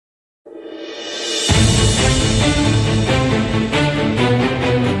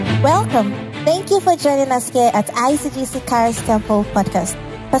Welcome. Thank you for joining us here at ICGC Charis Temple Podcast.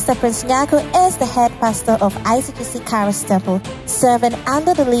 Pastor Prince Nyako is the head pastor of ICGC Charis Temple, serving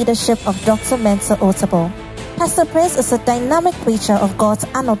under the leadership of Dr. Mensa Otabil. Pastor Prince is a dynamic preacher of God's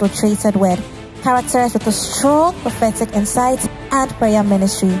unadulterated word, characterized with a strong prophetic insight and prayer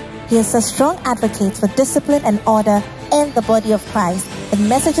ministry. He is a strong advocate for discipline and order in the body of Christ, with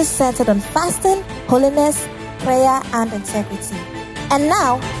messages centered on fasting, holiness, prayer, and integrity. And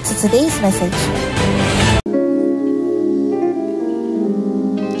now, to today's message.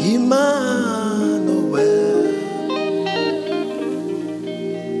 Emmanuel,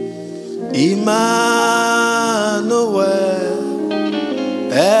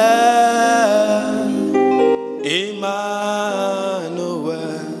 Emmanuel,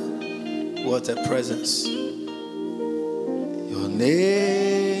 what a presence. Your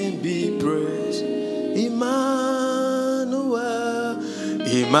name be praised. Emmanuel.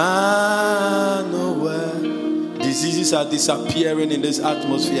 Diseases are disappearing in this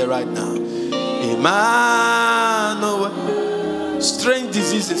atmosphere right now. Emmanuel. Strange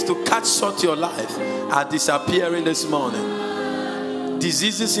diseases to cut short your life are disappearing this morning.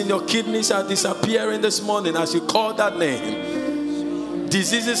 Diseases in your kidneys are disappearing this morning as you call that name.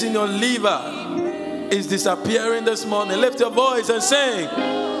 Diseases in your liver is disappearing this morning. Lift your voice and sing,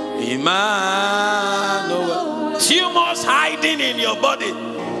 Emmanuel. Tumors hiding in your body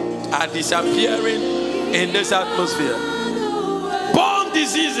are disappearing in this atmosphere. Bone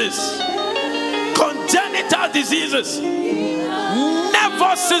diseases, congenital diseases,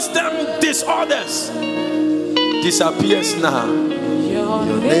 nervous system disorders disappears now.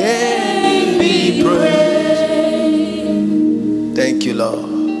 Your name be praised. Thank you, Lord.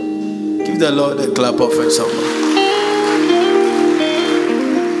 Give the Lord a clap offering someone.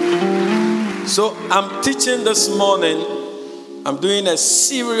 So I'm teaching this morning. I'm doing a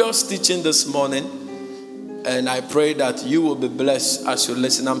serious teaching this morning. And I pray that you will be blessed as you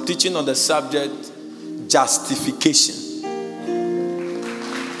listen. I'm teaching on the subject justification.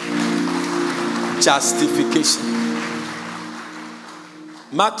 Justification.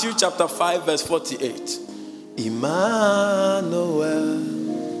 Matthew chapter 5 verse 48. Emmanuel.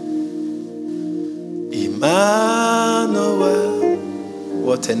 Emmanuel.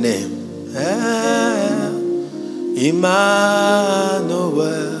 What a name. Emmanuel,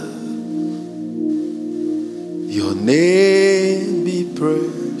 your name be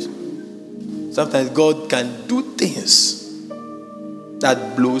praised. Sometimes God can do things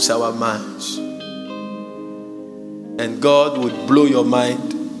that blows our minds, and God would blow your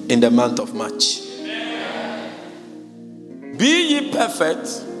mind in the month of March. Be ye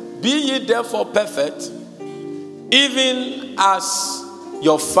perfect, be ye therefore perfect, even as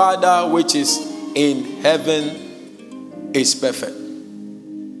your Father which is in heaven is perfect.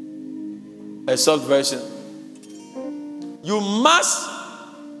 A short version. You must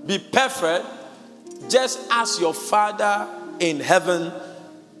be perfect just as your Father in heaven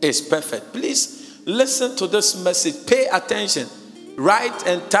is perfect. Please listen to this message. Pay attention. Write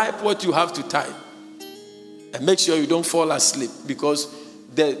and type what you have to type. And make sure you don't fall asleep, because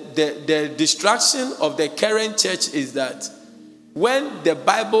the distraction of the current church is that when the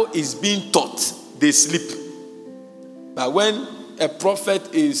Bible is being taught, they sleep. But when a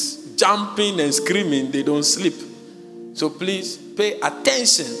prophet is jumping and screaming, they don't sleep. So please pay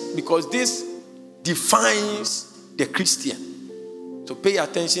attention, because this defines the Christian. So pay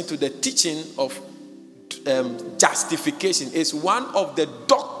attention to the teaching of justification. It's one of the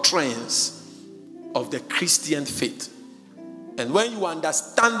doctrines of the Christian faith. And when you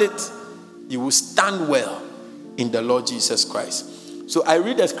understand it, you will stand well in the Lord Jesus Christ. So I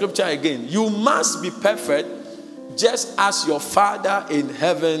read the scripture again. You must be perfect just as your Father in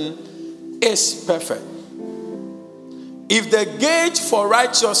heaven is perfect. If the gauge for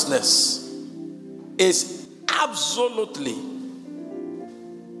righteousness is absolutely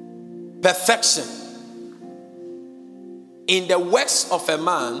perfection in the works of a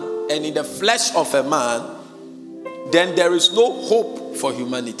man and in the flesh of a man, then there is no hope for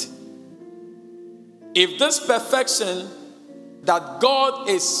humanity. If this perfection that God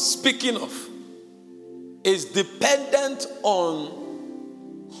is speaking of is dependent on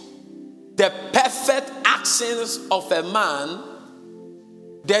the perfect actions of a man,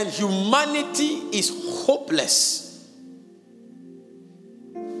 then humanity is hopeless.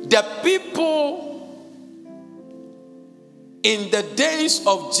 The people in the days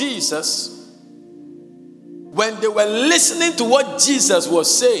of Jesus, when they were listening to what Jesus was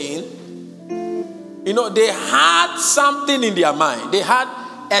saying, you know, they had something in their mind. They had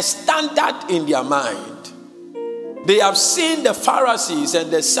a standard in their mind. They have seen the Pharisees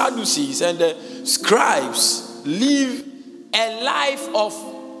and the Sadducees and the scribes live a life of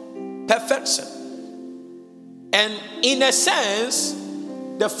perfection. And in a sense,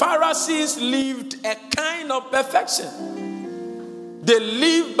 the Pharisees lived a kind of perfection. They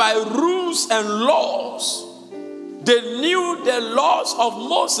lived by rules and laws. They knew the laws of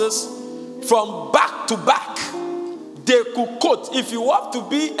Moses from back to back. They could quote. If you want to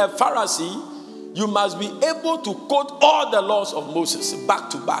be a Pharisee, you must be able to quote all the laws of Moses back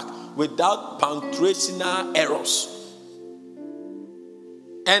to back without punctuational errors.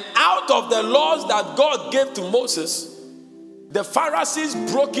 And out of the laws that God gave to Moses, the Pharisees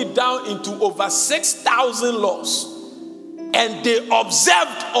broke it down into over 6,000 laws. And they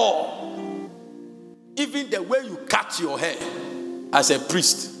observed all. Even the way you cut your hair as a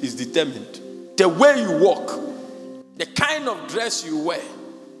priest is determined. The way you walk, the kind of dress you wear,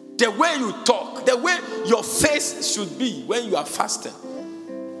 the way you talk, the way your face should be when you are fasting.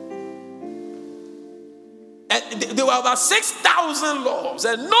 And there were about 6,000 laws,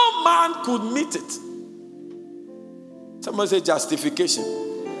 and no man could meet it. Someone say justification.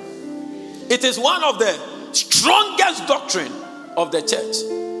 It is one of the strongest doctrine of the church.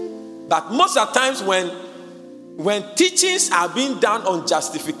 But most of the times when teachings are being done on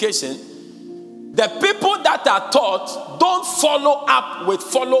justification, the people that are taught don't follow up with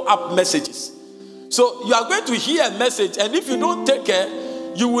follow-up messages. So you are going to hear a message, and if you don't take care,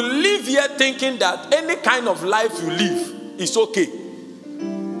 you will live here thinking that any kind of life you live is okay.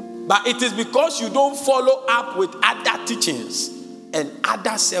 But it is because you don't follow up with other teachings and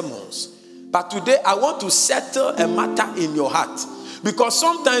other sermons. But today I want to settle a matter in your heart. Because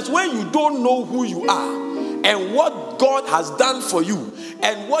sometimes when you don't know who you are and what God has done for you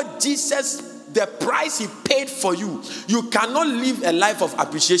and what Jesus, the price he paid for you, you cannot live a life of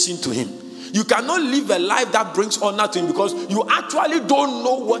appreciation to him. You cannot live a life that brings honor to him because you actually don't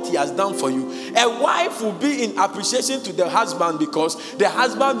know what he has done for you. A wife will be in appreciation to the husband because the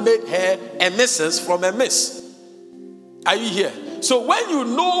husband made her a missus from a miss. Are you here? So when you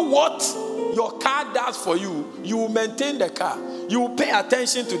know what your car does for you, you will maintain the car. You will pay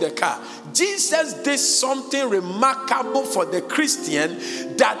attention to the car. Jesus did something remarkable for the Christian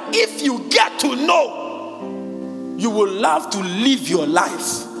that if you get to know, you will love to live your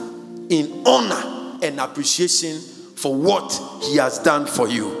life in honor and appreciation for what he has done for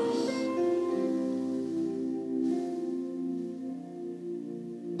you.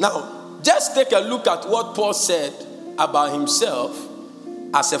 Now, just take a look at what Paul said about himself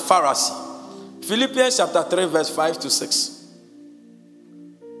as a Pharisee. Philippians chapter 3 verse 5 to 6.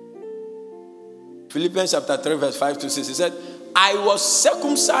 Philippians chapter 3 verse 5 to 6. He said, I was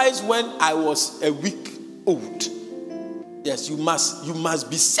circumcised when I was a week old. Yes, you must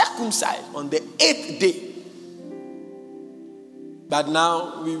be circumcised on the 8th day. But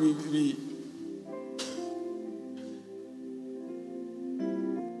now we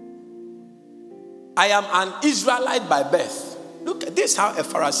I am an Israelite by birth. Look at this, how a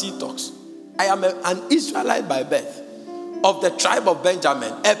Pharisee talks. I am an Israelite by birth, of the tribe of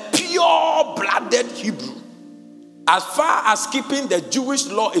Benjamin, a pure-blooded Hebrew. As far as keeping the Jewish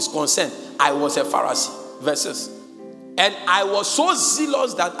law is concerned, I was a Pharisee. Verses. And I was so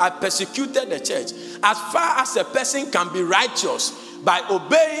zealous that I persecuted the church. As far as a person can be righteous by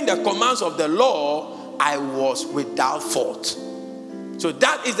obeying the commands of the law, I was without fault. So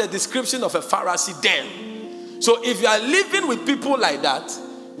that is the description of a Pharisee then. So if you are living with people like that,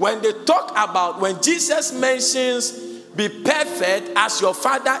 when they talk about, when Jesus mentions be perfect as your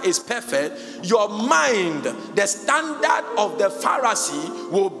Father is perfect, your mind, the standard of the Pharisee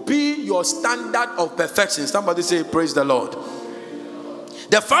will be your standard of perfection. Somebody say, praise the Lord.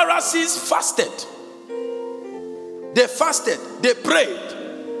 The Pharisees fasted. They fasted. They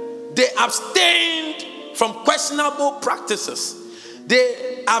prayed. They abstained from questionable practices.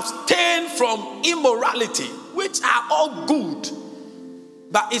 They abstained from immorality, which are all good.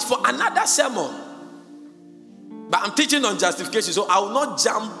 But it's for another sermon. But I'm teaching on justification, so I will not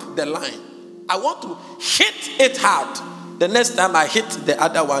jump the line. I want to hit it hard. The next time I hit the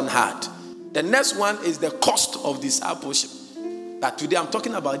other one hard. The next one is the cost of discipleship. But today I'm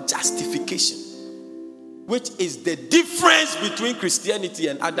talking about justification, which is the difference between Christianity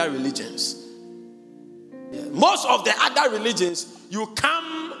and other religions. Yeah. Most of the other religions, you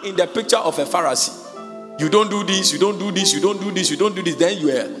come in the picture of a Pharisee. You don't do this, you don't do this, you don't do this, you don't do this, then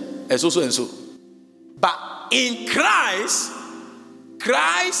you are so and so. But in Christ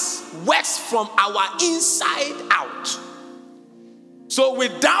works from our inside out. So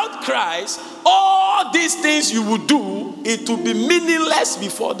without Christ, all these things you would do, it will be meaningless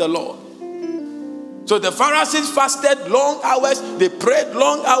before the Lord. So the Pharisees fasted long hours, they prayed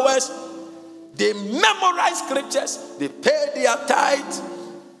long hours, they memorized scriptures, they paid their tithe,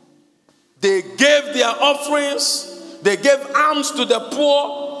 they gave their offerings, they gave alms to the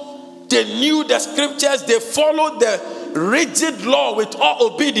poor, they knew the scriptures, they followed the rigid law with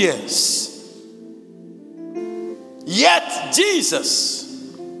all obedience. Yet Jesus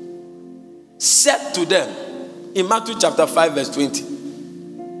said to them in Matthew chapter 5 verse 20.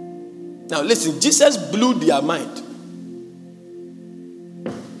 Now listen, Jesus blew their mind.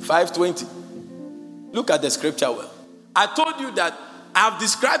 5:20. Look at the scripture well. I told you that I have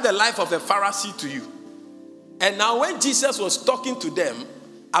described the life of a Pharisee to you. And now when Jesus was talking to them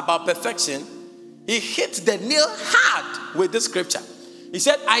about perfection, he hit the nail hard with this scripture. He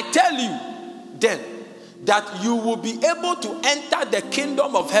said, I tell you then that you will be able to enter the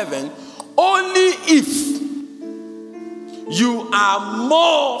kingdom of heaven only if you are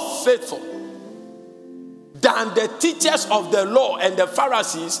more faithful than the teachers of the law and the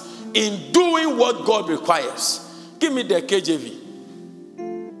Pharisees in doing what God requires. Give me the KJV.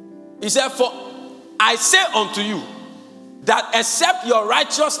 He said, for I say unto you that except your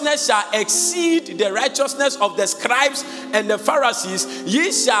righteousness shall exceed the righteousness of the scribes and the Pharisees,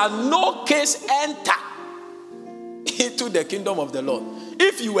 ye shall no case enter into the kingdom of the Lord.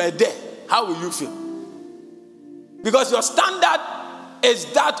 If you were there, how will you feel? Because your standard is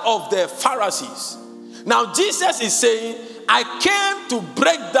that of the Pharisees. Now Jesus is saying, I came to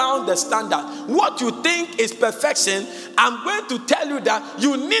break down the standard. What you think is perfection, I'm going to tell you that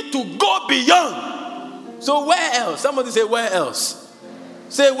you need to go beyond. So where else? Somebody say, where else?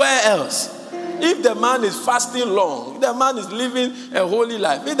 Say, where else? If the man is fasting long, if the man is living a holy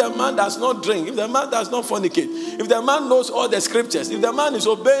life, if the man does not drink, if the man does not fornicate, if the man knows all the scriptures, if the man is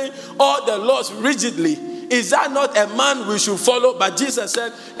obeying all the laws rigidly, is that not a man we should follow? But Jesus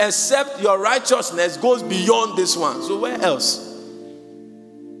said, except your righteousness goes beyond this one. So where else?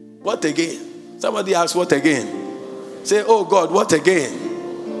 What again? Somebody asks, what again? Say, oh God, what again?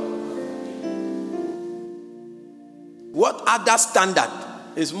 What other standard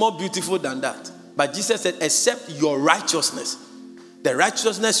is more beautiful than that? But Jesus said, except your righteousness, the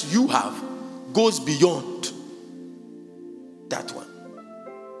righteousness you have goes beyond that one.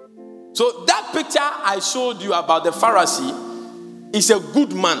 So that picture I showed you about the Pharisee is a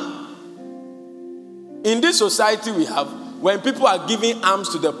good man. In this society we have, when people are giving alms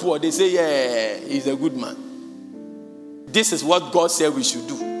to the poor, they say, yeah, he's a good man. This is what God said we should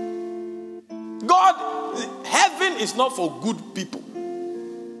do. Heaven is not for good people.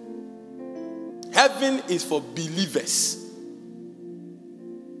 Heaven is for believers.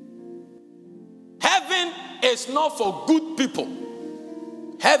 Heaven is not for good people.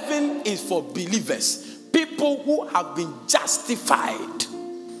 Heaven is for believers. People who have been justified.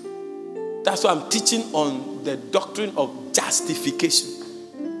 That's why I'm teaching on the doctrine of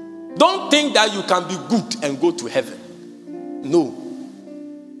justification. Don't think that you can be good and go to heaven. No.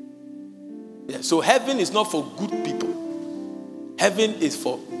 Yeah, so heaven is not for good people. Heaven is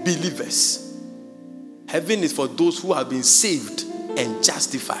for believers. Heaven is for those who have been saved and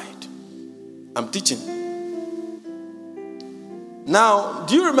justified. I'm teaching. Now,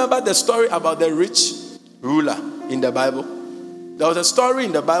 do you remember the story about the rich ruler in the Bible? There was a story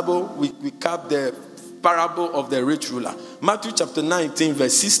in the Bible. We kept the parable of the rich ruler. Matthew chapter 19,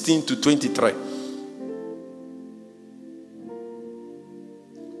 verse 16 to 23.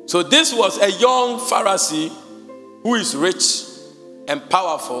 So this was a young Pharisee who is rich and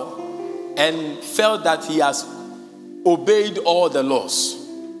powerful and felt that he has obeyed all the laws.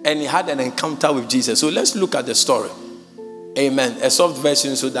 And he had an encounter with Jesus. So let's look at the story. Amen. A soft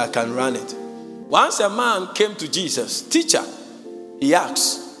version so that I can run it. Once a man came to Jesus. Teacher, he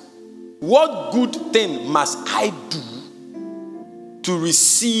asked, what good thing must I do to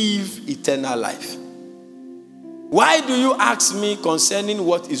receive eternal life? Why do you ask me concerning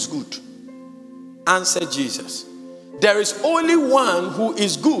what is good? Answered Jesus, there is only one who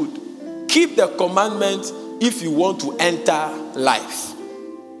is good. Keep the commandment if you want to enter life.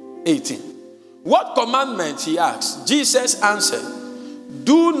 18. What commandment? He asked. Jesus answered,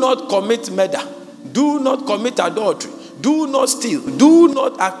 do not commit murder. Do not commit adultery. Do not steal. Do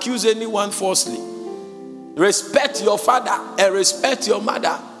not accuse anyone falsely. Respect your father and respect your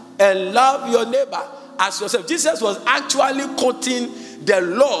mother and love your neighbor as yourself. Jesus was actually quoting the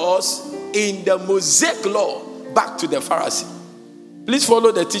laws in the Mosaic law back to the Pharisee. Please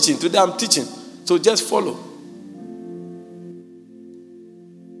follow the teaching. Today I'm teaching. So just follow.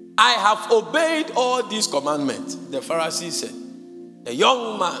 I have obeyed all these commandments, the Pharisee said. The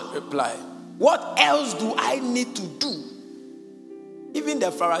young man replied, what else do I need to do Even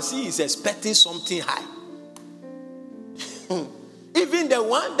the Pharisee is expecting something high. Even the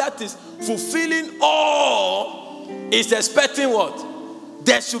one that is fulfilling all is expecting what?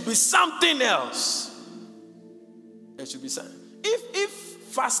 There should be something else. There should be something. If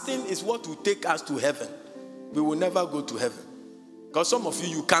fasting is what will take us to heaven, we will never go to heaven. Because some of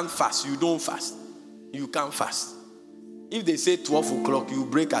you can't fast. You don't fast. You can't fast. If they say 12 o'clock, you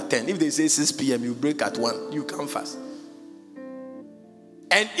break at 10. If they say 6 p.m., you break at 1. You can't fast.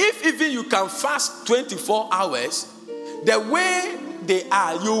 And if even you can fast 24 hours, the way they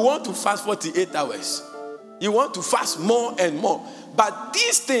are, you want to fast 48 hours. You want to fast more and more. But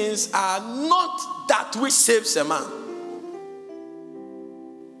these things are not that which saves a man.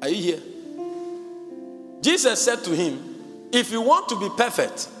 Are you here? Jesus said to him, if you want to be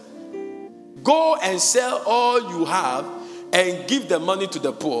perfect, go and sell all you have and give the money to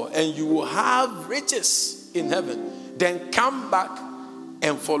the poor, and you will have riches in heaven. Then come back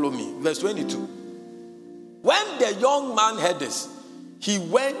and follow me. Verse 22. When the young man heard this, he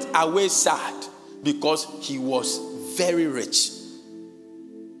went away sad because he was very rich.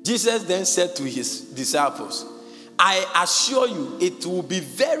 Jesus then said to his disciples, I assure you, it will be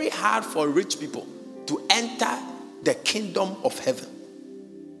very hard for rich people to enter the kingdom of heaven.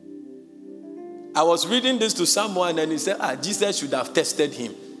 I was reading this to someone and he said, Jesus should have tested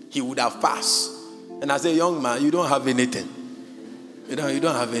him. He would have passed. And I said, young man, you don't have anything. You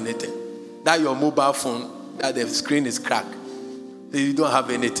don't have anything. That your mobile phone, that the screen is cracked. You don't have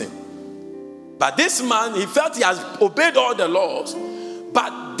anything. But this man, he felt he has obeyed all the laws.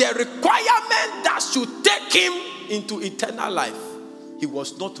 But the requirement that should take him into eternal life, he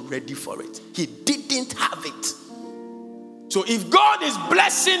was not ready for it. He didn't have it. So if God is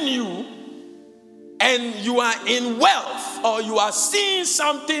blessing you and you are in wealth, or you are seeing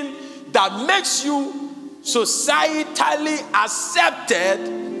something that makes you societally accepted,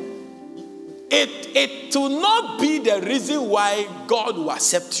 it will not be the reason why God will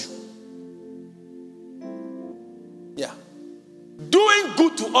accept you. Yeah. Doing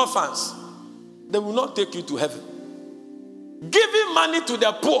good to orphans, they will not take you to heaven. Giving money to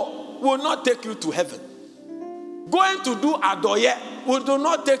the poor will not take you to heaven. Going to do adoye will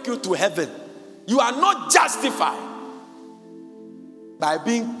not take you to heaven. You are not justified by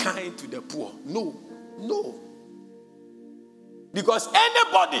being kind to the poor. No. Because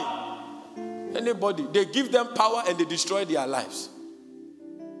anybody, they give them power and they destroy their lives.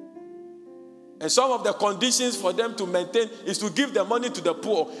 And some of the conditions for them to maintain is to give the money to the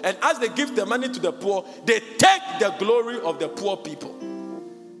poor. And as they give the money to the poor, they take the glory of the poor people.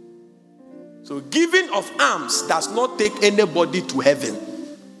 So giving of alms does not take anybody to heaven.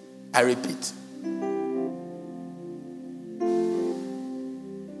 I repeat.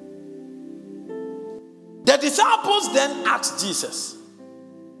 The disciples then asked Jesus,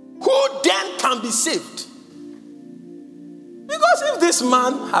 who then can be saved? Because if this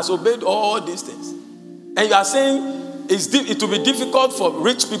man has obeyed all these things, and you are saying it will be difficult for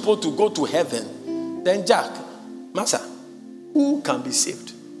rich people to go to heaven, then Jack, Master, who can be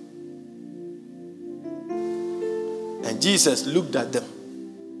saved? And Jesus looked at them.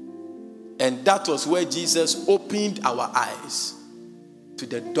 And that was where Jesus opened our eyes to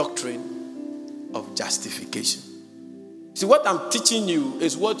the doctrine of justification. See, what I'm teaching you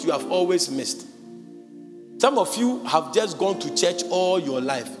is what you have always missed. Some of you have just gone to church all your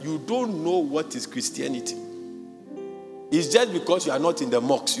life. You don't know what is Christianity. It's just because you are not in the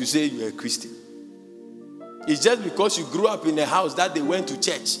mosque, you say you are a Christian. It's just because you grew up in a house that they went to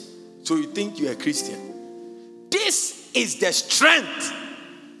church, so you think you are a Christian. This is the strength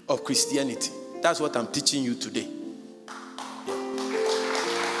of Christianity. That's what I'm teaching you today.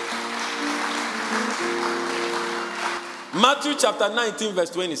 Matthew chapter 19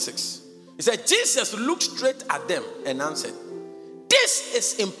 verse 26. He said, Jesus looked straight at them and answered, this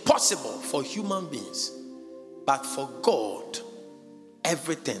is impossible for human beings, but for God,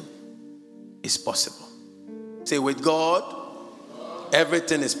 everything is possible. Say, with God,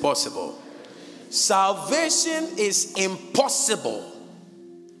 everything is possible. Salvation is impossible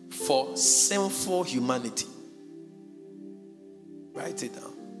for sinful humanity. Write it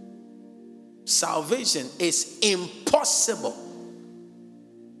down. Salvation is impossible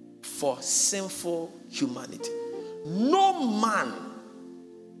for sinful humanity. No man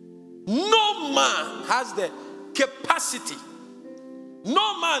has the capacity.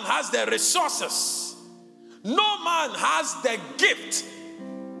 No man has the resources. No man has the gift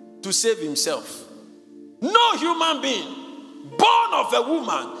to save himself. No human being born of a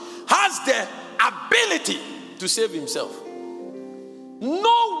woman has the ability to save himself.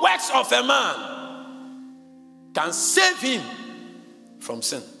 No works of a man can save him from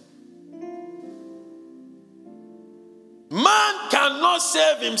sin. Man cannot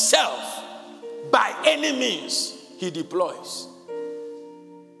save himself by any means he deploys.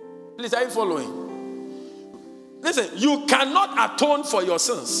 Please, are you following? Listen, you cannot atone for your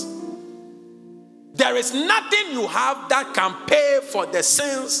sins. There is nothing you have that can pay for the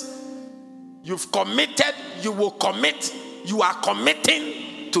sins you've committed, you will commit, you are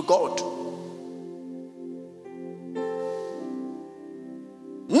committing to God.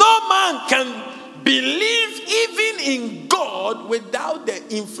 No man can believe even in God without the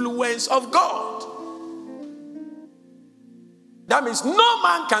influence of God. That means no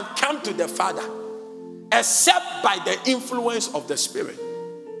man can come to the Father except by the influence of the Spirit.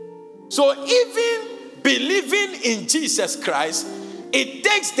 So even believing in Jesus Christ, it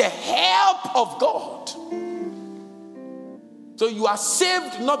takes the help of God. So you are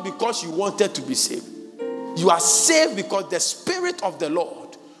saved not because you wanted to be saved. You are saved because the Spirit of the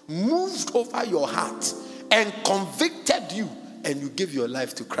Lord moved over your heart and convicted you, and you give your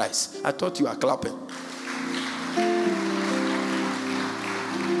life to Christ. I thought you were clapping.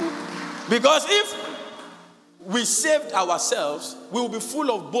 Because if we saved ourselves, we will be full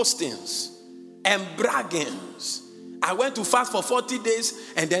of boastings and braggings. I went to fast for 40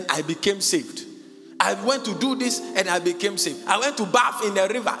 days and then I became saved. I went to do this and I became saved. I went to bath in the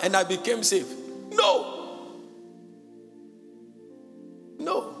river and I became saved. No.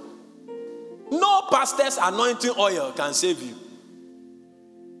 No. No pastor's anointing oil can save you.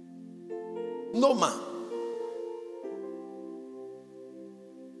 No man.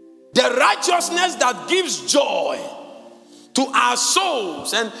 The righteousness that gives joy to our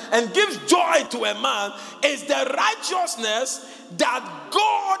souls and gives joy to a man is the righteousness that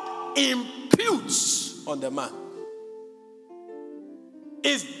God imputes on the man.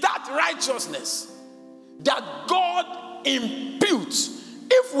 Is that righteousness that God imputes.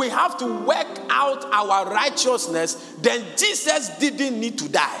 If we have to work out our righteousness, then Jesus didn't need to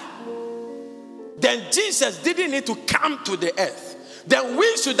die. Then Jesus didn't need to come to the earth. Then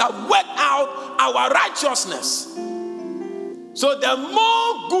we should have worked out our righteousness. So the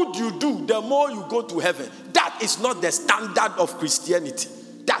more good you do, the more you go to heaven. That is not the standard of Christianity.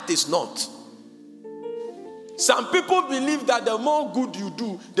 That is not. Some people believe that the more good you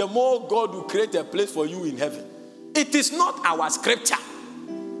do, the more God will create a place for you in heaven. It is not our scripture.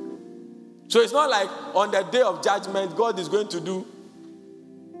 So it's not like on the day of judgment, God is going to do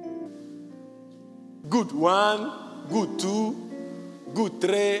good 1, good 2, good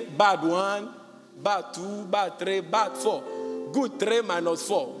 3, bad 1, bad 2, bad 3, bad 4. Good 3 minus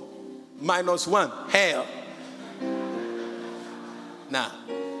 4, minus 1, hell. Now,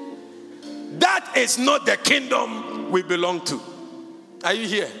 that is not the kingdom we belong to. Are you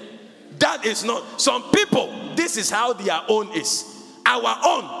here? That is not. Some people, this is how their own is. Our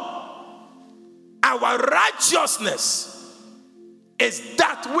own. Our righteousness is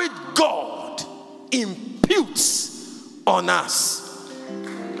that which God imputes on us.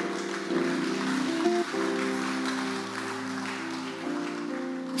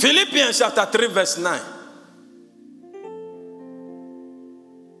 Philippians chapter 3 verse 9.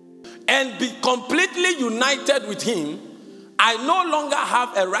 And be completely united with him. I no longer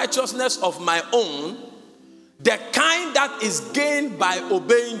have a righteousness of my own, the kind that is gained by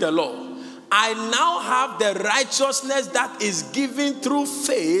obeying the law. I now have the righteousness that is given through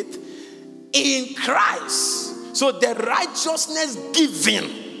faith in Christ. So the righteousness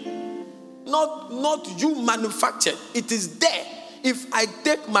given, not you manufactured. It is there. If I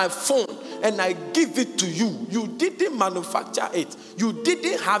take my phone and I give it to you, you didn't manufacture it. You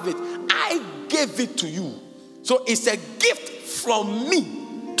didn't have it. I gave it to you. So it's a gift from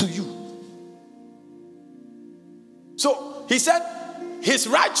me to you. So he said, his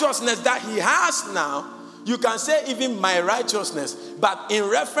righteousness that he has now, you can say even my righteousness, but in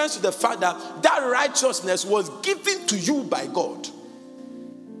reference to the fact that that righteousness was given to you by God.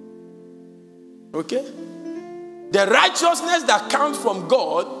 Okay? The righteousness that comes from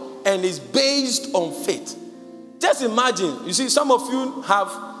God and is based on faith. Just imagine, you see, some of you have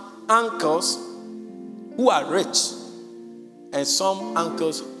uncles who are rich and some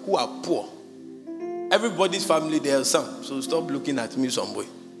uncles who are poor. Everybody's family, there are some. So stop looking at me some way.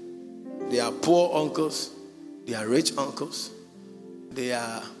 They are poor uncles. They are rich uncles. They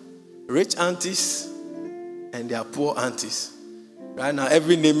are rich aunties. And they are poor aunties. Right now,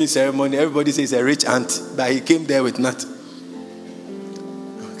 every naming ceremony, everybody says a rich aunt. But he came there with nothing.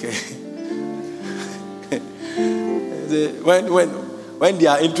 Okay. when they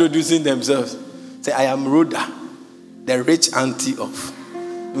are introducing themselves, say, I am Rhoda, the rich auntie of...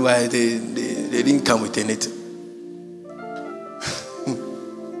 Why they didn't come with anything.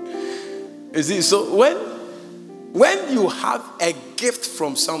 You see, so when you have a gift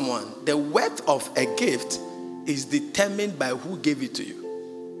from someone, the worth of a gift is determined by who gave it to you.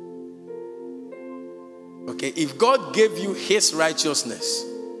 Okay, if God gave you his righteousness,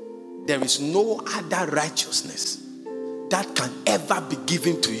 there is no other righteousness that can ever be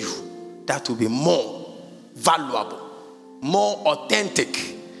given to you that will be more valuable, more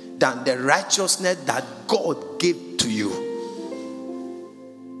authentic than the righteousness that God gave to you.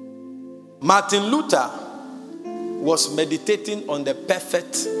 Martin Luther was meditating on the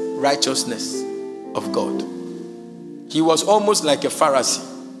perfect righteousness of God. He was almost like a Pharisee.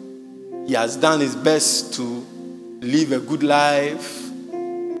 He has done his best to live a good life.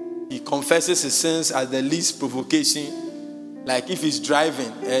 He confesses his sins at the least provocation. Like if he's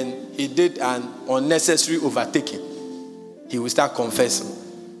driving and he did an unnecessary overtaking, he will start confessing.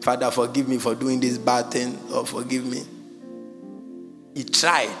 Father, forgive me for doing this bad thing, or forgive me. He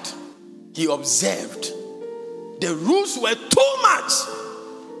tried. He observed. The rules were too much.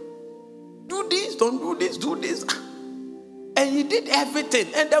 Do this, don't do this, do this. And he did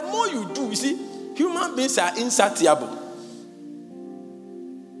everything. And the more you do, you see, human beings are insatiable.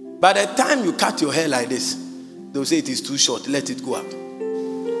 By the time you cut your hair like this, they'll say it is too short. Let it go up.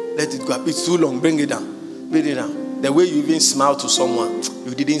 Let it go up. It's too long. Bring it down. Bring it down. The way you even smile to someone,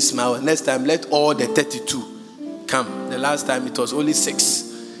 you didn't smile. Next time, let all the 32 come. The last time, it was only 6.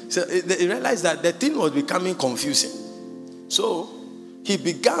 So he realized that the thing was becoming confusing. So he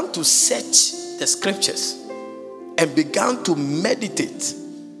began to search the scriptures and began to meditate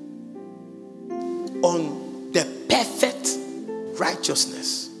on the perfect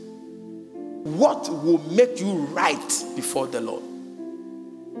righteousness. What will make you right before the Lord?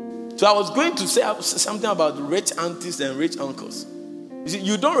 So I was going to say something about rich aunties and rich uncles. You see,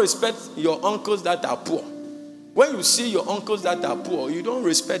 you don't respect your uncles that are poor. When you see your uncles that are poor, you don't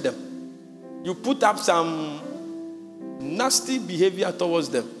respect them. You put up some nasty behavior towards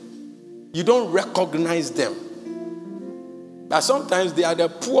them. You don't recognize them. But sometimes they are the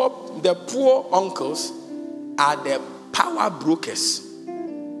poor uncles are the power brokers.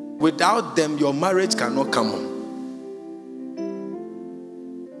 Without them, your marriage cannot come on.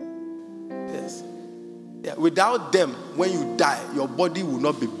 Yes. Yeah. Without them, when you die, your body will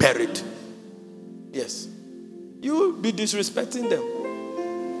not be buried. Yes. You will be disrespecting them.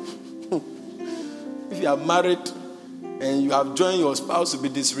 If you are married and you have joined your spouse to be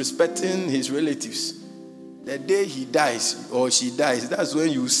disrespecting his relatives, the day he dies or she dies, that's when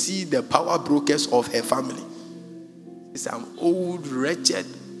you see the power brokers of her family. It's an old, wretched,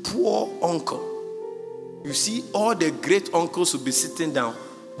 poor uncle. You see all the great uncles will be sitting down.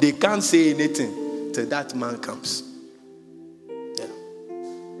 They can't say anything till that man comes. Yeah.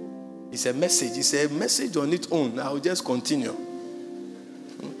 It's a message. It's a message on its own. I'll just continue.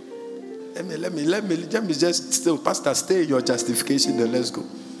 Let me just still, Pastor, stay in your justification and let's go.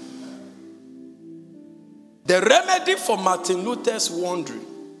 The remedy for Martin Luther's wandering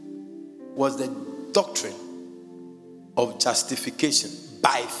was the doctrine of justification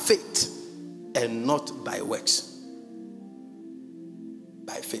by faith and not by works.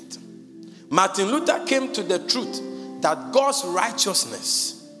 By faith. Martin Luther came to the truth that God's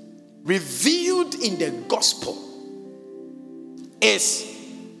righteousness revealed in the gospel is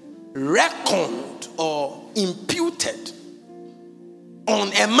reckoned or imputed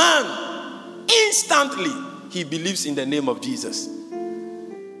on a man instantly he believes in the name of Jesus.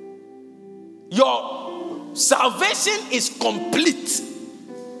 Your salvation is complete.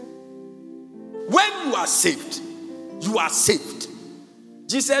 When you are saved, you are saved.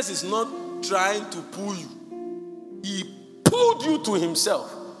 Jesus is not trying to pull you. He pulled you to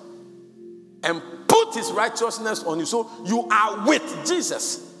himself and put his righteousness on you. So you are with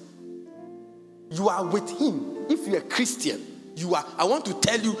Jesus. You are with him. If you're a Christian, you are, I want to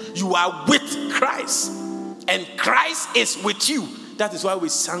tell you, you are with Christ. And Christ is with you. That is why we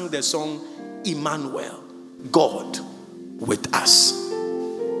sang the song, Emmanuel, God with us.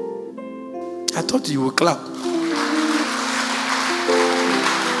 I thought you would clap.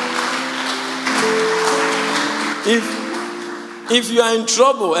 If you are in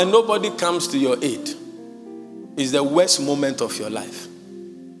trouble and nobody comes to your aid, it's the worst moment of your life.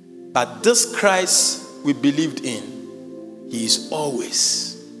 But this Christ we believed in, he is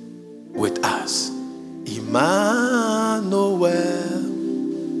always with us. Emmanuel,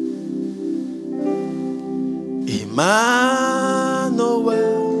 Emmanuel,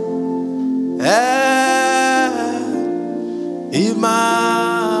 Emmanuel.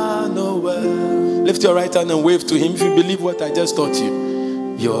 Lift your right hand and wave to him if you believe what I just taught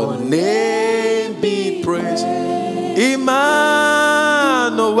you. Your name be praised. Emmanuel.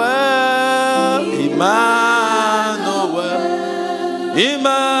 Emmanuel,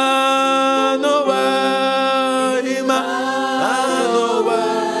 Emmanuel, Emmanuel,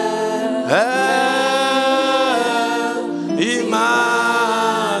 Emmanuel.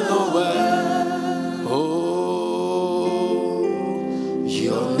 Oh,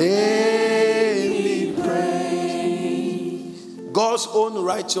 your name be praised. God's own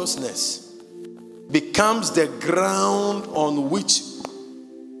righteousness becomes the ground on which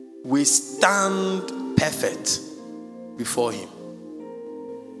we stand perfect before him.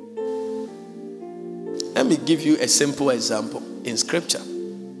 Let me give you a simple example in scripture.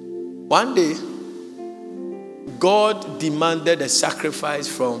 One day, God demanded a sacrifice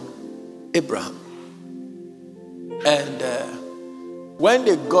from Abraham. And when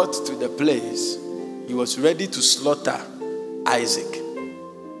they got to the place, he was ready to slaughter Isaac.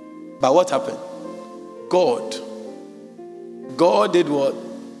 But what happened? God did what?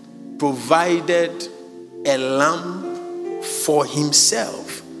 Provided a lamb for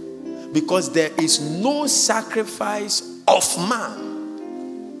himself, because there is no sacrifice of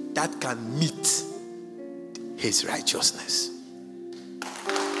man that can meet his righteousness.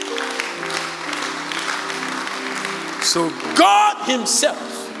 So God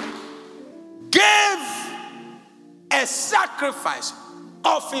himself gave a sacrifice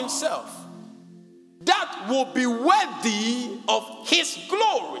of himself that will be worthy of his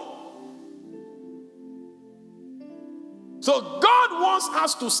glory. So God wants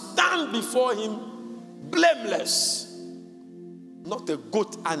us to stand before him blameless. Not a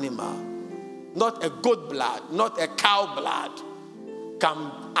goat animal, not a goat blood, not a cow blood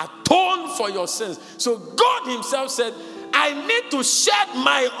can atone for your sins. So God himself said, I need to shed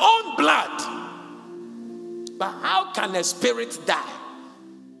my own blood. But how can a spirit die?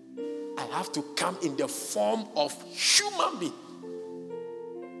 I have to come in the form of human being,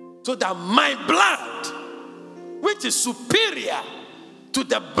 so that my blood, which is superior to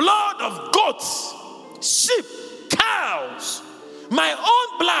the blood of goats, sheep, cows, my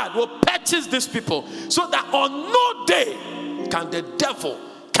own blood will purchase these people, so that on no day can the devil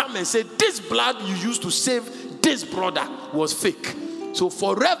come and say, this blood you used to save this brother was fake. So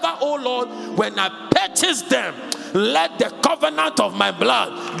forever, oh Lord, when I purchase them, let the covenant of my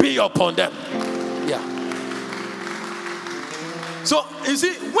blood be upon them. Yeah. So, you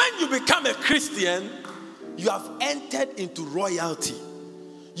see, when you become a Christian, you have entered into royalty.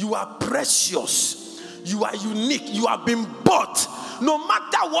 You are precious. You are unique. You have been bought. No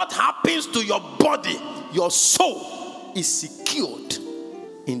matter what happens to your body, your soul is secured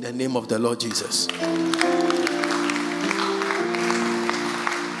in the name of the Lord Jesus.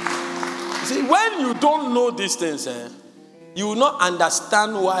 See, when you don't know these things, you will not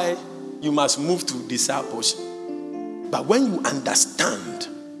understand why you must move to discipleship. But when you understand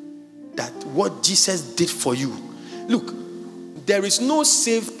that what Jesus did for you, look, there is no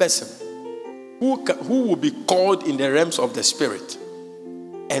saved person who will be called in the realms of the spirit,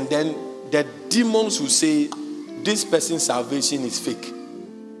 and then the demons will say this person's salvation is fake.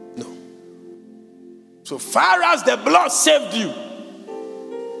 No. So far as the blood saved you,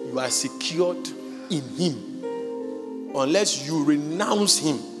 you are secured in him, unless you renounce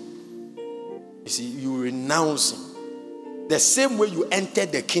him. You see, you renounce him. The same way you enter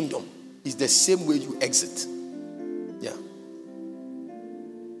the kingdom is the same way you exit. Yeah.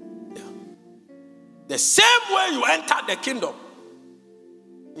 Yeah. The same way you enter the kingdom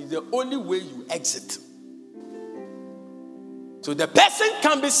is the only way you exit. So the person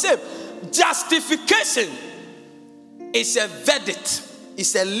can be saved. Justification is a verdict.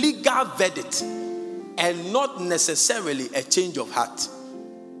 It's a legal verdict, and not necessarily a change of heart.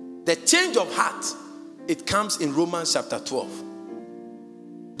 The change of heart, it comes in Romans chapter 12.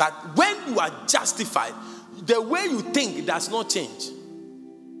 But when you are justified, the way you think does not change.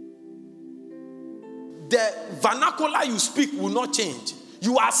 The vernacular you speak will not change.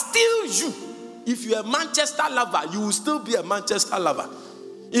 You are still you. If you're a Manchester lover, you will still be a Manchester lover.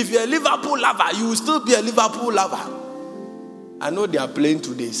 If you're a Liverpool lover, you will still be a Liverpool lover. I know they are playing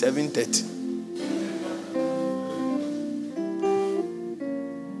today, 7:30.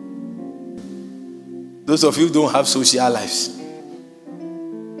 Those of you who don't have social lives,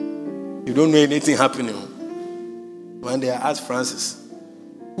 you don't know anything happening. When they ask Francis,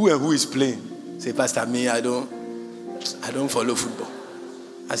 who is playing? Say, Pastor, me, I don't follow football.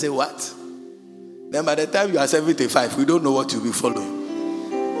 I say, what? Then by the time you are 75, we don't know what you'll be following.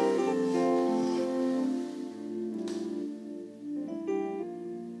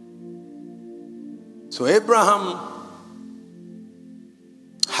 So Abraham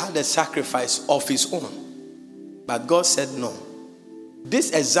had a sacrifice of his own. But God said no.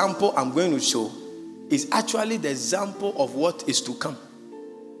 This example I'm going to show is actually the example of what is to come.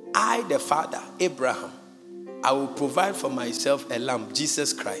 I, the father, Abraham, I will provide for myself a lamb,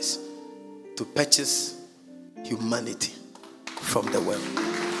 Jesus Christ, to purchase humanity from the world.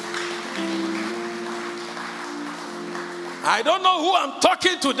 I don't know who I'm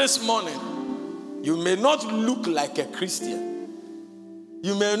talking to this morning. You may not look like a Christian.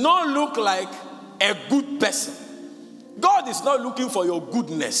 You may not look like a good person. God is not looking for your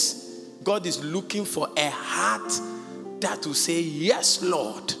goodness. God is looking for a heart that will say, yes,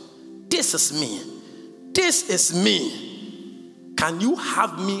 Lord, this is me. This is me. Can you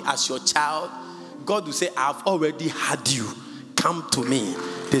have me as your child? God will say, I've already had you. Come to me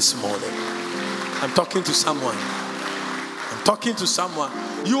this morning. I'm talking to someone. I'm talking to someone.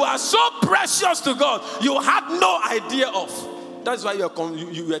 You are so precious to God. You had no idea of. That's why you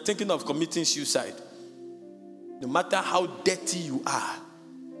are thinking of committing suicide. No matter how dirty you are,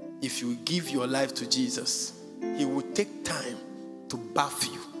 if you give your life to Jesus, He will take time to bath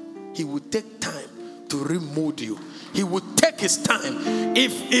you. He will take time to remold you. He will take His time.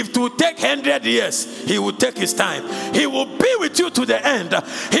 If it will take 100 years, He will take His time. He will be with you to the end.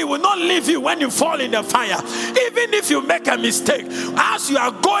 He will not leave you when you fall in the fire. Even if you make a mistake, as you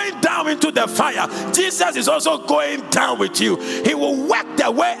are going down into the fire, Jesus is also going down with you. He will work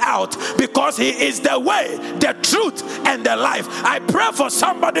the way out because He is the way, the truth, and the life. I pray for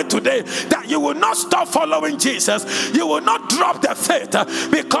somebody today that you will not stop following Jesus. You will not drop the faith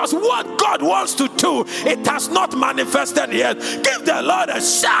because what God wants to do, it has not manifested yet. Give the Lord a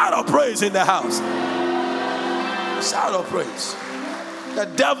shout of praise in the house. Shout of praise. The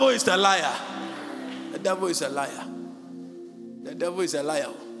devil is a liar. The devil is a liar. The devil is a liar.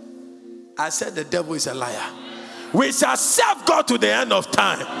 I said the devil is a liar. We shall serve God to the end of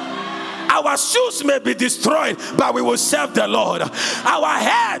time. Our shoes may be destroyed, but we will serve the Lord. Our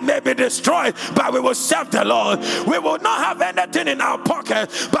hair may be destroyed, but we will serve the Lord. We will not have anything in our pocket,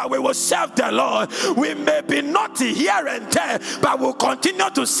 but we will serve the Lord. We may be naughty here and there, but we'll continue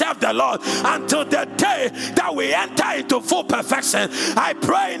to serve the Lord until the day that we enter into full perfection. I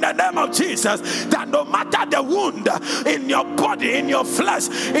pray in the name of Jesus that no matter the wound in your body, in your flesh,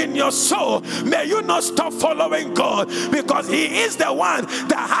 in your soul, may you not stop following God, because He is the one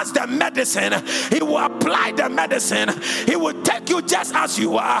that has the medicine. He will apply the medicine. He will take you just as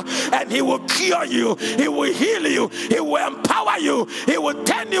you are, and He will cure you. He will heal you. He will empower you. He will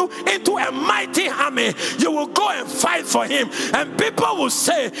turn you into a mighty army. You will go and fight for Him, and people will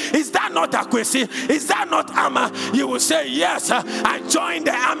say, is that not Akwesi? Is that not Amma? You will say, yes, I joined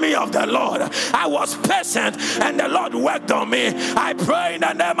the army of the Lord. I was patient and the Lord worked on me. I pray in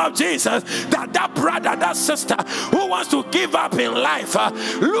the name of Jesus that that brother, that sister who wants to give up in life,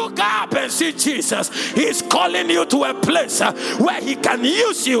 look up and see Jesus. He is calling you to a place where He can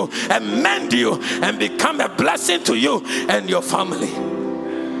use you and mend you and become a blessing to you and your family.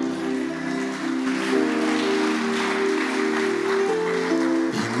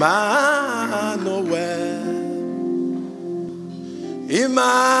 Emmanuel,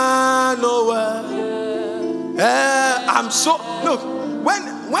 Emmanuel. I'm so, look,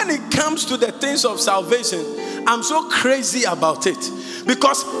 when it comes to the things of salvation, I'm so crazy about it,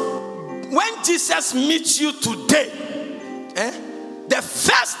 because when Jesus meets you today, the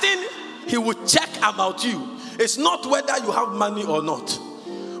first thing He will check about you is not whether you have money or not,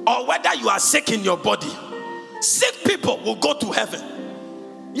 or whether you are sick in your body. Sick people will go to heaven.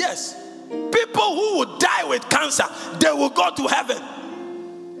 Yes. People who will die with cancer, they will go to heaven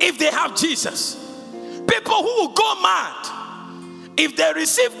if they have Jesus. People who will go mad, if they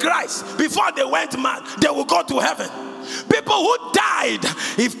receive Christ before they went mad, they will go to heaven. People who died,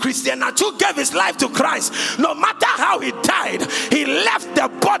 if Christian Achu gave his life to Christ, no matter how he died, he left the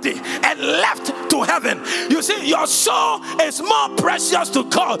body and left to heaven. You see, your soul is more precious to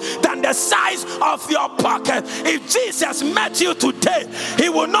God than the size of your pocket. If Jesus met you today, He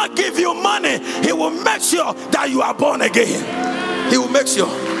will not give you money. He will make sure that you are born again. He will make sure.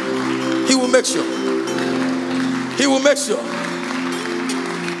 He will make sure. He will make sure.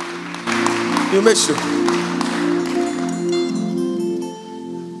 He will make sure.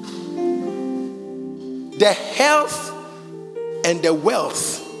 The health and the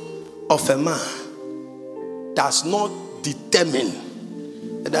wealth of a man does not determine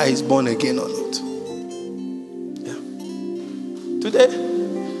whether he's born again or not. Yeah. Today,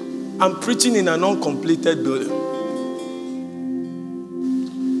 I'm preaching in an uncompleted building.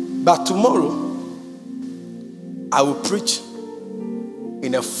 But tomorrow, I will preach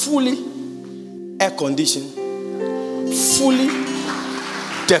in a fully air-conditioned, fully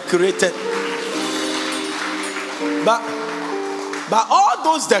decorated. But all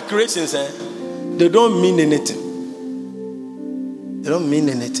those decorations, they don't mean anything. They don't mean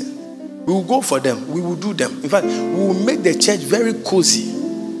anything. We will go for them. We will do them. In fact, we will make the church very cozy.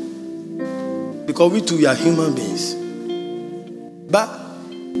 Because we too are human beings. But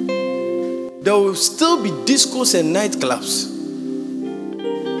there will still be discos and nightclubs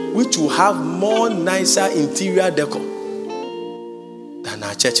which will have more nicer interior decor than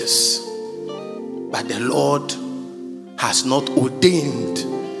our churches. But the Lord has not ordained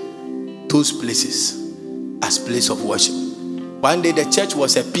those places as place of worship. One day the church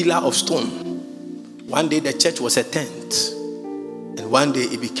was a pillar of stone. One day the church was a tent. And one day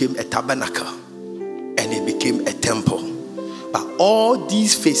it became a tabernacle. And it became a temple. But all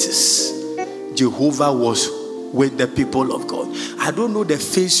these phases, Jehovah was with the people of God. I don't know the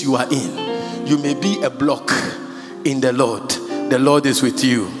phase you are in. You may be a block in the Lord. The Lord is with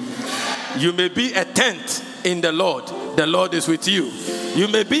you. You may be a tent in the Lord. The Lord is with you. You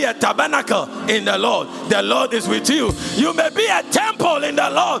may be a tabernacle in the Lord. The Lord is with you. You may be a temple in the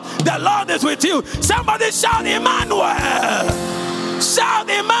Lord. The Lord is with you. Somebody shout Emmanuel. Shout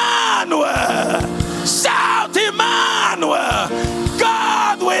Emmanuel. Shout Emmanuel.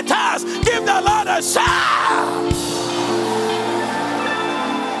 God with us. Give the Lord a shout.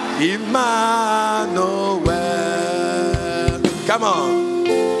 Emmanuel. Come on.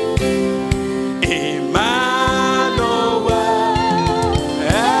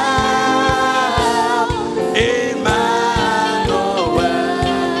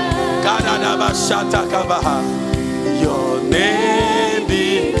 Your name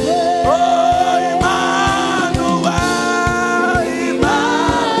be Emmanuel,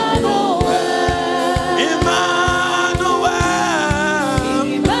 Emmanuel, Emmanuel,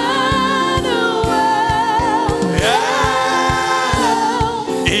 Emmanuel, yeah.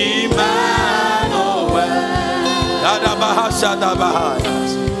 Emmanuel.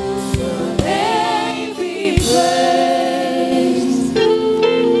 Your name be praised.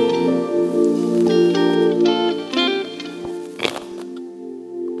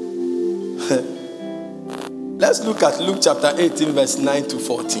 Let's look at Luke chapter 18, verse 9 to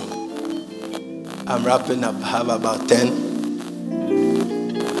 14. I'm wrapping up. I have about 10.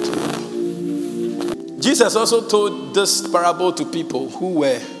 Jesus also told this parable to people who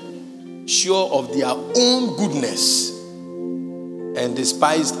were sure of their own goodness and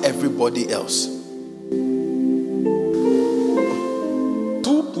despised everybody else.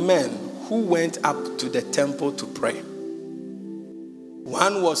 Two men who went up to the temple to pray.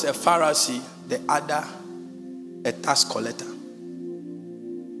 One was a Pharisee, the other a tax collector.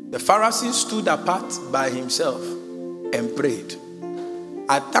 The Pharisee stood apart by himself and prayed,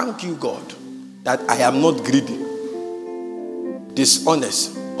 I thank you, God, that I am not greedy,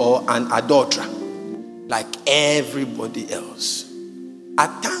 dishonest, or an adulterer like everybody else. I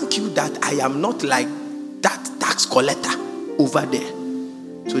thank you that I am not like that tax collector over there.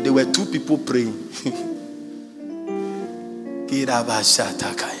 So there were two people praying.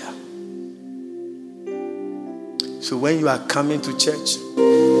 So when you are coming to church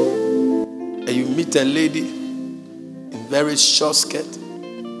and you meet a lady in very short skirt,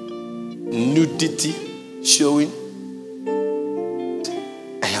 nudity showing,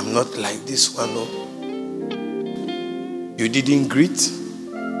 I am not like this one. No. You didn't greet.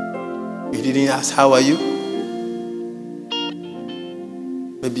 You didn't ask, how are you?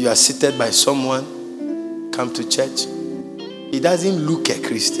 Maybe you are seated by someone, come to church. He doesn't look a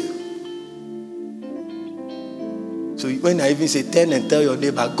Christian. So when I even say, turn and tell your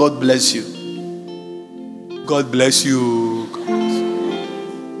neighbor, God bless you. God bless you.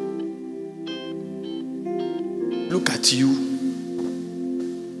 Look at you.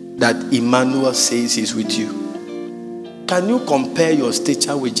 That Emmanuel says he's with you. Can you compare your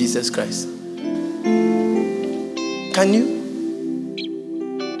stature with Jesus Christ? Can you?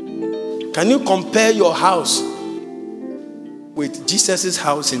 Can you compare your house with Jesus'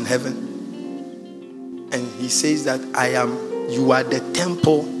 house in heaven? And he says that you are the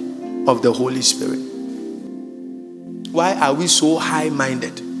temple of the Holy Spirit. Why are we so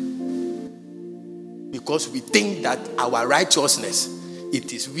high-minded? Because we think that our righteousness,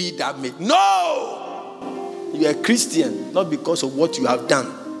 it is we that make. No! You are a Christian, not because of what you have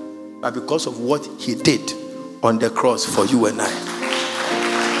done, but because of what he did on the cross for you and I.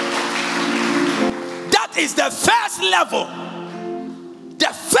 That is the first level. The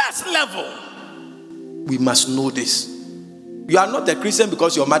first level. We must know this. You are not a Christian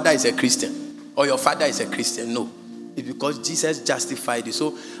because your mother is a Christian or your father is a Christian. No. It's because Jesus justified it.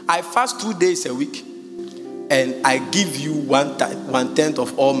 So I fast 2 days a week and I give you 1/10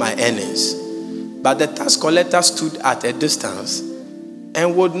 of all my earnings. But the tax collector stood at a distance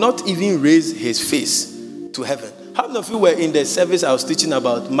and would not even raise his face to heaven. How many of you were in the service I was teaching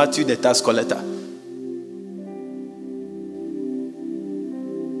about Matthew the tax collector?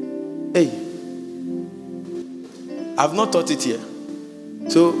 Hey, I've not taught it here.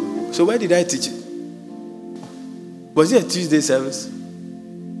 So where did I teach it? Was it a Tuesday service?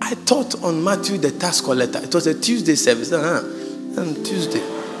 I taught on Matthew the tax collector. It was a Tuesday service. Tuesday.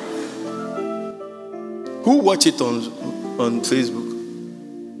 Who watch it on Facebook?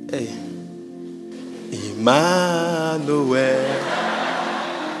 Hey, Emmanuel.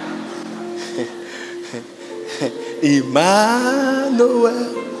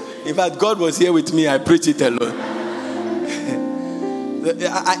 Emmanuel. In fact, God was here with me. I preached it alone.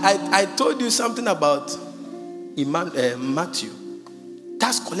 I told you something about Matthew.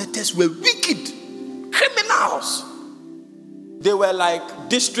 Tax collectors were wicked criminals. They were like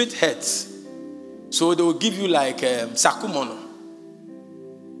district heads. So they will give you like Sakumono.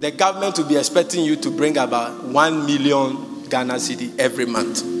 The government will be expecting you to bring about 1 million Ghana cedi every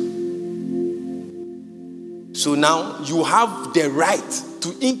month. So now you have the right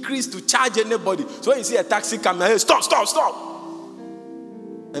to increase, to charge anybody. So when you see a taxi coming, hey, stop.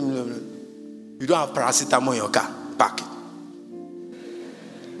 You don't have paracetamol in your car, park it.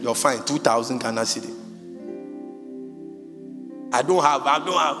 You're fine, 2,000 Ghana cedi. I don't have.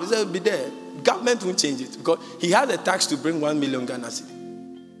 He said, be there. Government won't change it because he had a tax to bring 1 million Ghana cedi.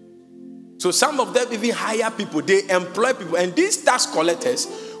 So some of them even hire people, they employ people, and these tax collectors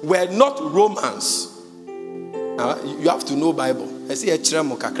were not Romans. You have to know Bible. I see a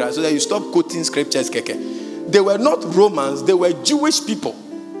kakra so that you stop quoting scriptures. They were not Romans, they were Jewish people.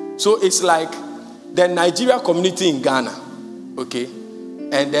 So it's like the Nigeria community in Ghana, okay?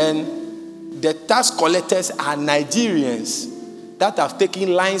 And then the tax collectors are Nigerians that have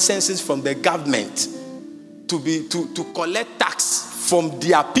taken licenses from the government to collect tax from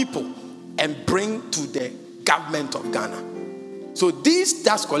their people and bring to the government of Ghana. So these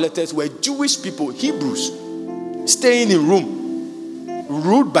tax collectors were Jewish people, Hebrews, staying in Rome,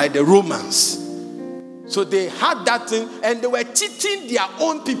 ruled by the Romans. So they had that thing and they were cheating their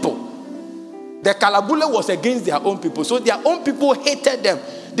own people. The Kalabule was against their own people. So their own people hated them.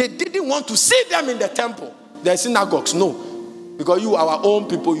 They didn't want to see them in the temple. The synagogues, no. Because you, our own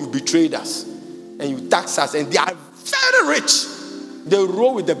people, you betrayed us. And you tax us. And they are very rich. They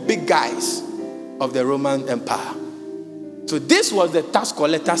rule with the big guys of the Roman Empire. So this was the tax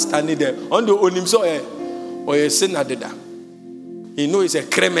collector standing there. On the Onimso or a sinner. He knows he's a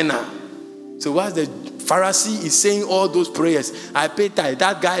criminal. So while the Pharisee is saying all those prayers, I pay tithe,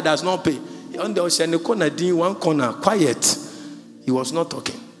 that guy does not pay. On the one corner, quiet. He was not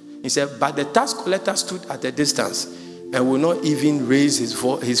talking. He said, but the tax collector stood at a distance and would not even raise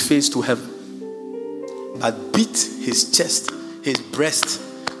his face to heaven, but beat his chest, his breast,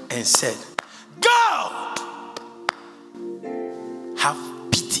 and said, God, have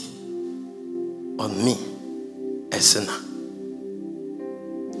pity on me, a sinner.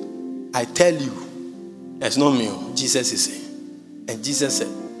 I tell you, it's not me, Jesus is saying. And Jesus said,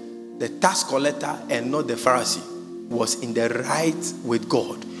 the tax collector and not the Pharisee was in the right with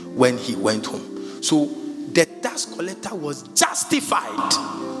God when he went home. So the tax collector was justified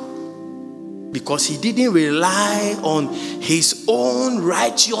because he didn't rely on his own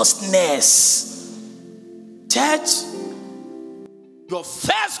righteousness. Church, your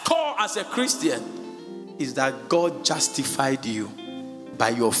first call as a Christian is that God justified you by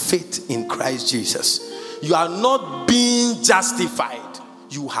your faith in Christ Jesus. You are not being justified.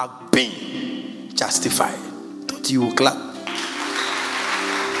 You have been justified. Don't you clap?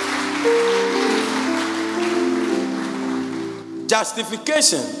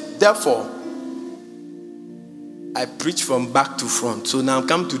 Justification. Therefore, I preach from back to front. So now I'm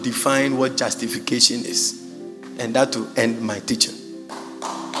come to define what justification is. And that will end my teaching.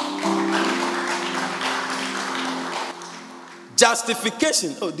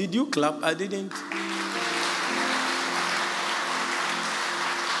 Justification. Oh, did you clap? I didn't.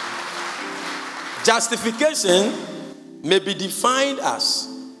 Justification may be defined as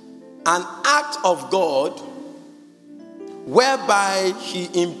an act of God whereby he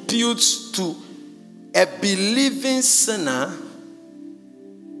imputes to a believing sinner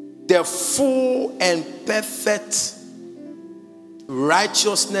the full and perfect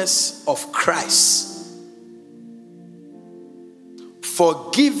righteousness of Christ,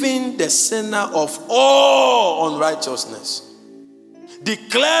 forgiving the sinner of all unrighteousness,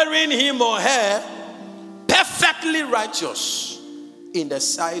 declaring him or her perfectly righteous in the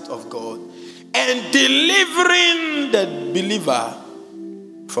sight of God, and delivering the believer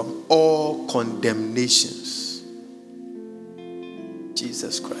from all condemnations.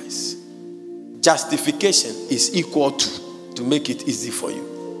 Jesus Christ. Justification is equal to make it easy for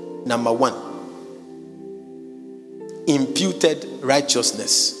you. Number 1, imputed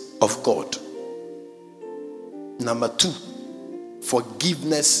righteousness of God. Number 2,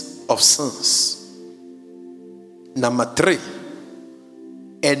 forgiveness of sins. Number 3,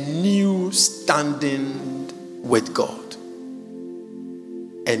 a new standing with God.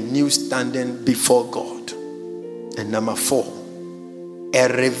 A new standing before God. And number 4, a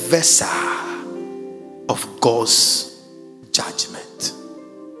reversal of God's judgment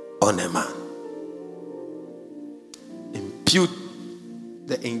on a man.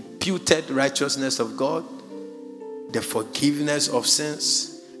 The imputed righteousness of God, the forgiveness of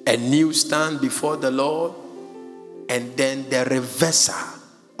sins, a new stand before the Lord, and then the reversal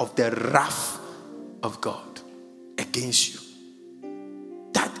of the wrath of God against you.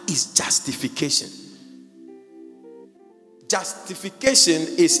 That is justification. Justification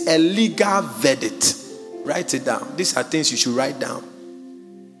is a legal verdict. Write it down. These are things you should write down.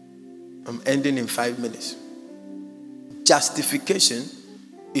 I'm ending in 5 minutes. Justification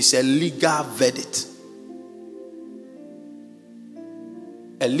is a legal verdict.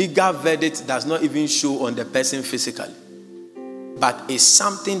 A legal verdict does not even show on the person physically, but is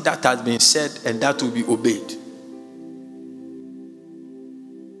something that has been said and that will be obeyed.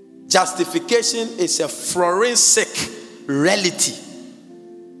 Justification is a forensic reality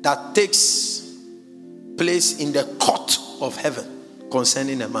that takes place in the court of heaven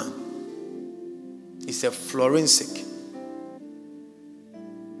concerning a man. It's a forensic,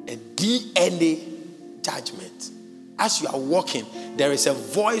 a DNA judgment. As you are walking, there is a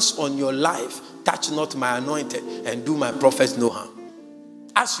voice on your life: touch not my anointed and do my prophets no harm.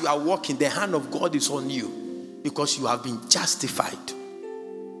 As you are walking, the hand of God is on you because you have been justified.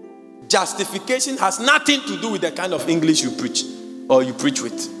 Justification has nothing to do with the kind of English you preach or you preach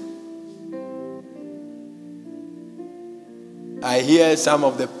with. I hear some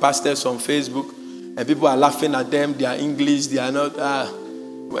of the pastors on Facebook and people are laughing at them. They are English, they are not.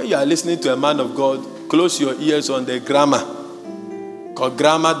 When you are listening to a man of God, close your ears on the grammar, because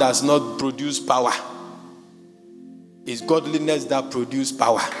grammar does not produce power. It's godliness that produces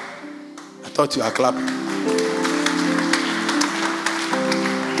power. I thought you were clapping.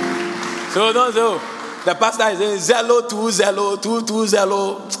 So the pastor is saying zelo to zelo.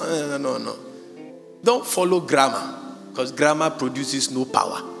 No. Don't follow grammar, because grammar produces no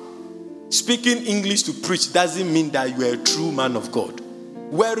power. Speaking English to preach doesn't mean that you are a true man of God.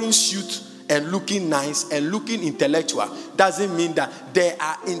 Wearing suit and looking nice and looking intellectual doesn't mean that there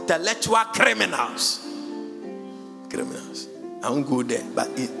are intellectual criminals. I won't go there, but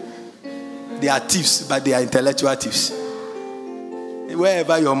they are thieves, but they are intellectual thieves.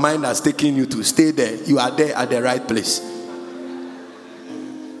 Wherever your mind has taken you to, stay there. You are there at the right place.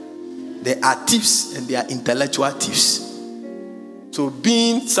 They are thieves and they are intellectual thieves. So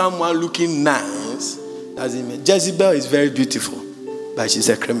being someone looking nice doesn't mean. Jezebel is very beautiful, but she's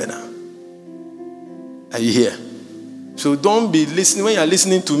a criminal. Are you here? So don't be listening. When you're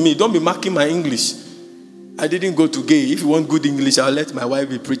listening to me, don't be marking my English. I didn't go to Gay. If you want good English, I'll let my wife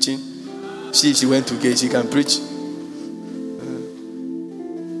be preaching. She went to Gay. She can preach.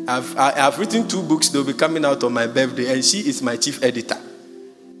 I've written 2 books. They'll be coming out on my birthday, and she is my chief editor.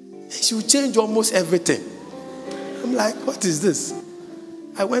 And she will change almost everything. I'm like, what is this?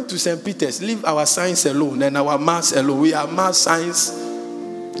 I went to St. Peter's. Leave our science alone and our maths alone. We are math science.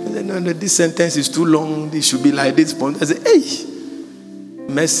 And then, no, this sentence is too long. It should be like this. I say, hey,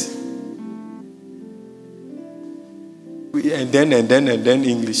 mercy. And then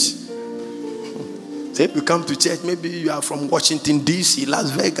English. So if you come to church, maybe you are from Washington, D.C.,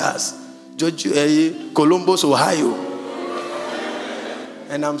 Las Vegas, Columbus, Ohio.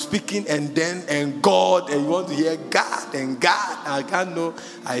 And I'm speaking and God, and you want to hear God and God. I can't know.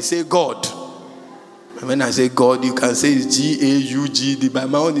 I say God. And when I say God, you can say it's G-A-U-G-D. But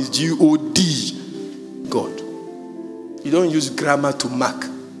my own is G-O-D. God. You don't use grammar to mark.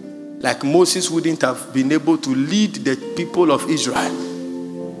 Like Moses wouldn't have been able to lead the people of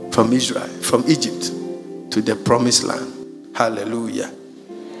Israel, from Egypt, to the promised land. Hallelujah.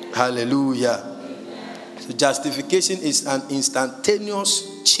 Hallelujah. So justification is an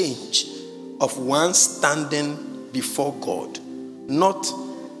instantaneous change of one standing before God, not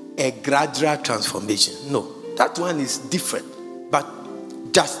a gradual transformation. No, that one is different. But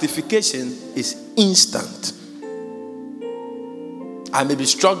justification is instant. I may be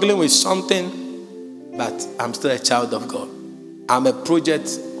struggling with something, but I'm still a child of God. I'm a project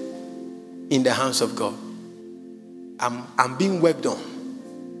in the hands of God. I'm being worked on.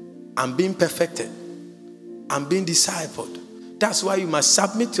 I'm being perfected. I'm being discipled. That's why you must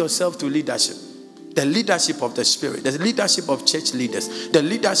submit yourself to leadership. The leadership of the Spirit, the leadership of church leaders, the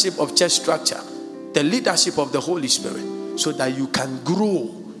leadership of church structure, the leadership of the Holy Spirit, so that you can grow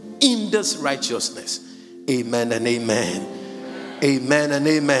in this righteousness. Amen and amen. Amen and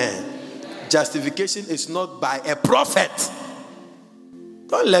amen. Justification is not by a prophet.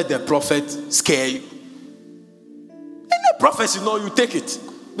 Don't let the prophet scare you. Any prophecy, you take it.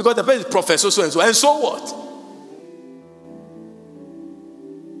 Because the person is prophet, so and so. And so what?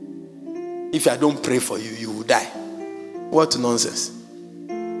 If I don't pray for you, you will die. What nonsense.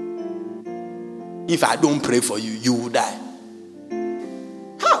 If I don't pray for you, you will die.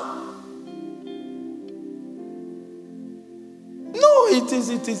 How? No,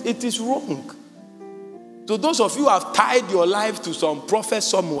 it is wrong. So those of you who have tied your life to some prophet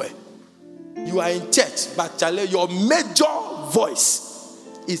somewhere, you are in church, but your major voice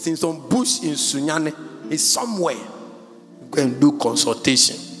is in some bush in Sunyane. It's somewhere. Go and do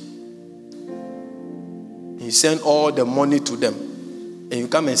consultation. You send all the money to them, and you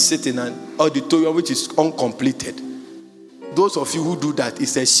come and sit in an auditorium which is uncompleted. Those of you who do that,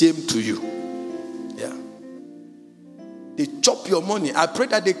 it's a shame to you. Yeah. They chop your money. I pray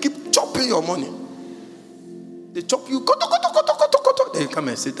that they keep chopping your money. They chop you. Then you come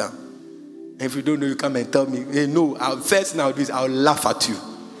and sit down. And if you don't know, you come and tell me, hey, no, first now this, I'll laugh at you.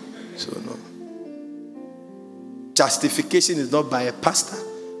 So no. Justification is not by a pastor,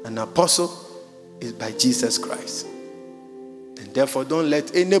 an apostle. Is by Jesus Christ. And therefore, don't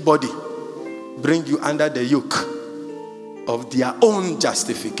let anybody bring you under the yoke of their own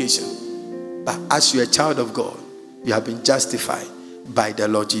justification. But as you're a child of God, you have been justified by the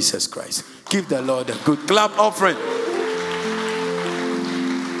Lord Jesus Christ. Give the Lord a good clap offering.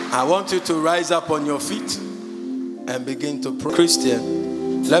 I want you to rise up on your feet and begin to pray.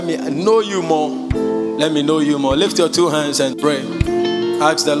 Christian, let me know you more. Let me know you more. Lift your two hands and pray.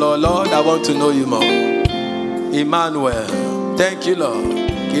 Ask the Lord, Lord, I want to know you more. Emmanuel, thank you, Lord.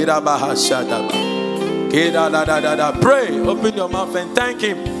 Pray, open your mouth and thank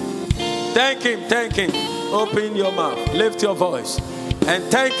him. Thank him, thank him. Open your mouth, lift your voice and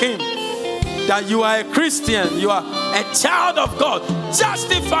thank him that you are a Christian, you are a child of God,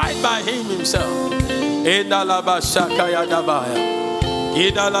 justified by him himself.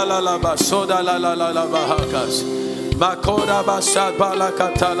 Makoda basad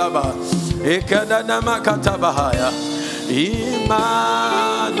balakatalaba. Ekada namakatabahaya. Emmanuel.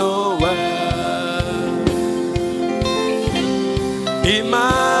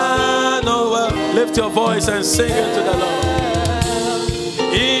 Emmanuel. Lift your voice and sing it to the Lord.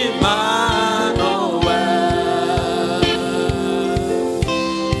 Emmanuel.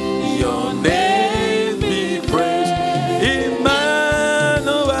 Your name be praised.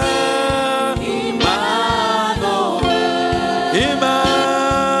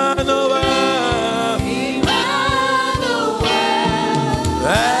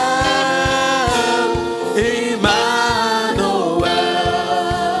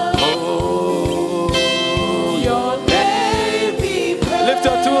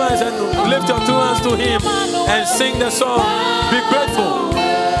 To him and sing the song. Be grateful.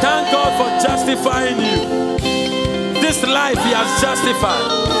 Thank God for justifying you. This life he has justified.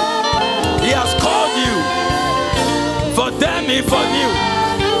 He has called you. For them he foreknew.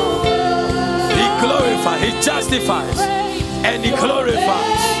 He glorifies, he justifies, and he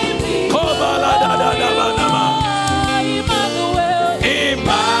glorifies.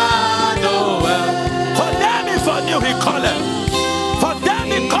 Emmanuel. For them he foreknew, he called him. For them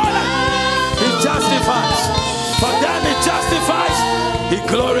he called him. Justifies. For them he justifies, he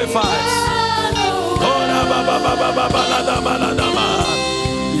glorifies.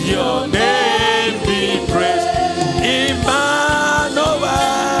 Your name be praised. Emmanuel.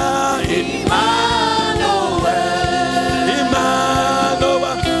 Emmanuel.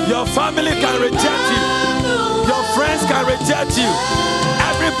 Emmanuel. Your family can reject you. Your friends can reject you.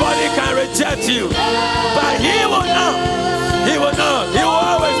 Everybody can reject you. But he will not. He will not. He will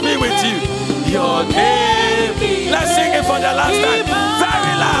always be with you. Your name. Let's sing it for the last time.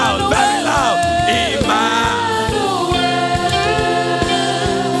 Very loud, very loud. Emmanuel.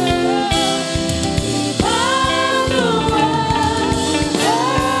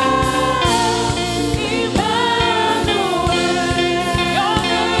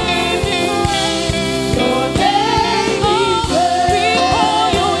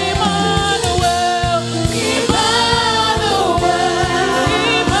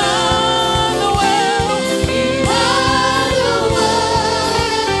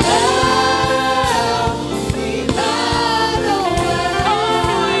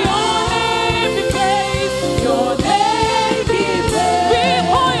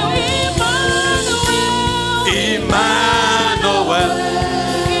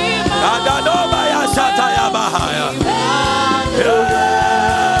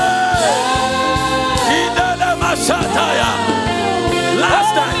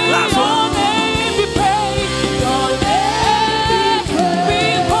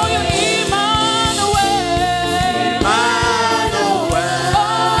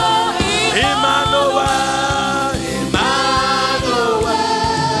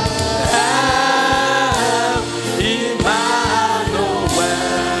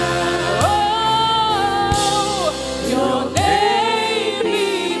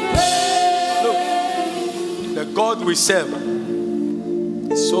 serve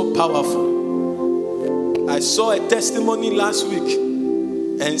is so powerful. I saw a testimony last week,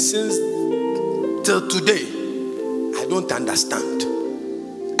 and since till today, I don't understand.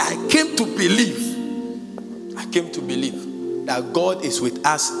 I came to believe that God is with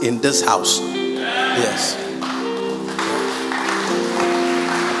us in this house. Yes.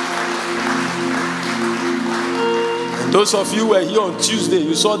 And those of you who were here on Tuesday,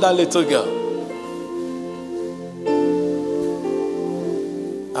 you saw that little girl.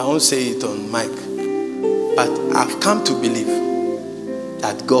 I won't say it on mic, but I've come to believe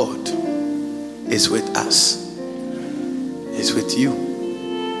that God is with us. Is with you.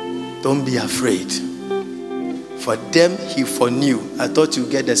 Don't be afraid. For them he foreknew. I thought you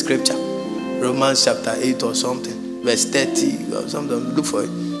get the scripture. Romans chapter 8 or something. Verse 30 or something. Look for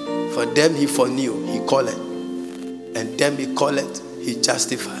it. For them he foreknew, he calleth. And them he calleth, he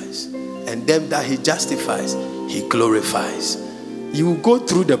justifies. And them that he justifies, he glorifies. You will go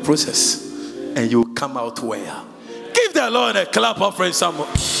through the process and you will come out well. Give the Lord a clap offering someone.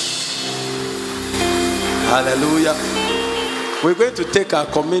 Hallelujah. We're going to take our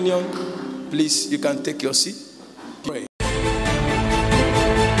communion. Please, you can take your seat. Pray.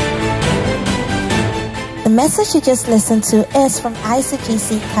 The message you just listened to is from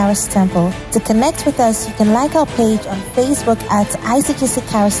ICGC Charis Temple. To connect with us, you can like our page on Facebook at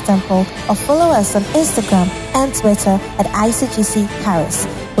ICGC Charis Temple or follow us on Instagram and Twitter at ICGC Charis.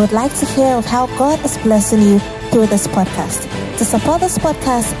 We would like to hear of how God is blessing you through this podcast. To support this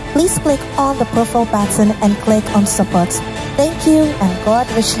podcast, please click on the profile button and click on support. Thank you, and God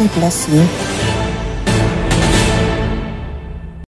richly bless you.